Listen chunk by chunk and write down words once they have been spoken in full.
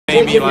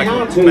maybe like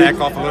back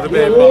off a little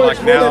bit, but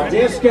like now I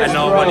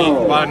know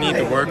what I need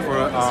to work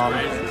for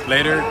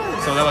later.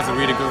 So that was a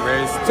really good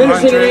race.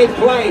 Finishing in 8th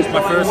place,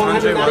 my first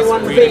 100 was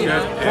really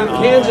good. From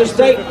Kansas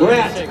State,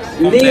 Brett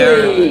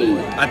Neely.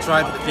 I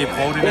tried to keep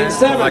holding it In for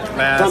 7th, like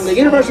last from the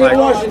University of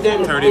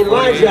Washington, 30,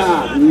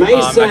 Elijah 40.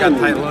 Mason. I got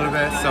tight a little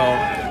bit, so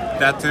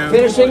that too.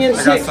 Finishing in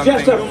 6th,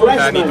 just a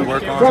freshman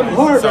from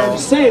Harvard,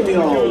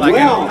 Samuel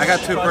Welsh. I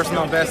got 2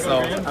 personal bests, so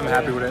I'm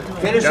happy with it.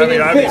 Finishing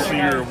in 5th. Obviously,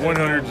 your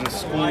 100s is a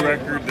school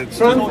record that's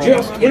from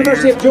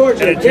University of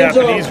Georgia,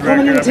 Japanese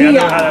record. I mean, I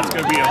know how that's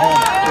going to be at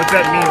home. What's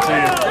that mean to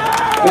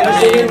you?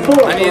 Finishing in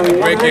 4th. I need to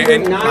break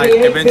it like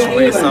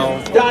eventually, so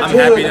I'm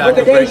happy that I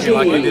could break it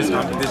like in this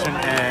competition,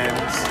 and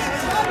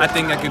I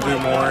think I could do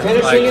more.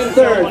 Finishing in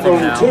 3rd from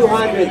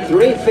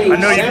 203 feet. I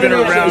know you've been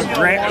around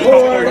Grant a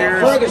couple of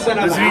years.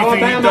 Does anything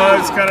he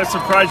does kind of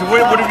surprise you?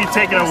 What have you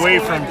taken away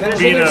from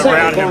being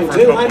around him for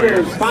a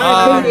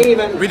couple of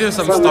years? We do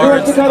some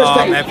starts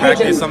at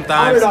practice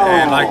sometimes,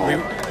 and like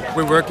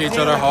we work each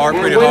other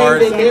pretty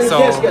hard. So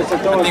I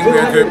think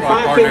we're good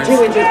partners. What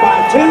do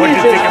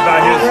you think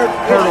about his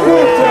hurdle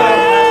work?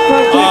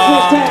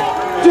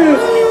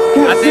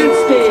 I think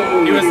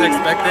he was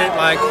expected.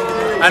 Like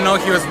I know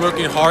he was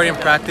working hard in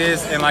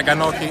practice, and like I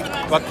know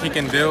what he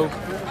can do.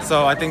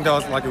 So I think that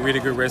was like a really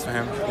good race for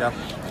him. Yeah.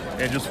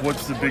 And just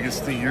what's the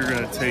biggest thing you're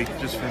going to take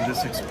just from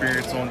this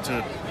experience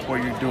onto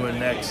what you're doing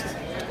next?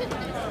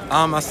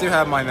 I still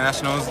have my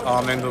nationals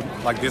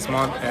this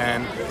month,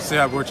 and still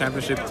have world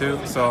championship too.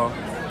 So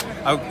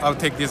I'll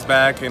take this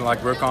back and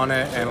like work on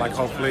it, and like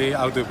hopefully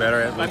I'll do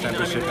better at world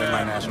championship and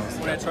my nationals.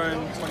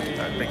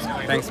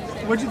 Thanks.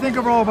 What did you think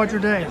overall about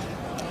your day?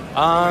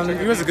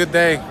 It was a good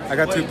day. I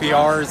got 2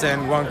 PRs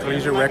and 1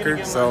 collegiate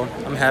record, so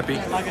I'm happy.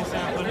 And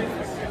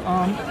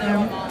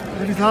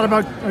have you thought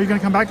about, are you going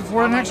to come back to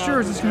Florida next year,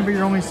 or is this going to be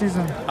your only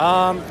season?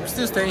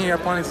 Still staying here. I'm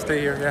planning to stay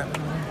here. Yeah.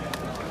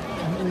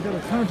 You got a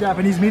ton of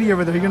Japanese media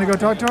over there. Are you going to go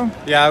talk to them?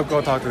 Yeah, I'll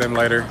go talk to them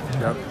later.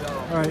 Yep.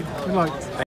 All right. Good luck.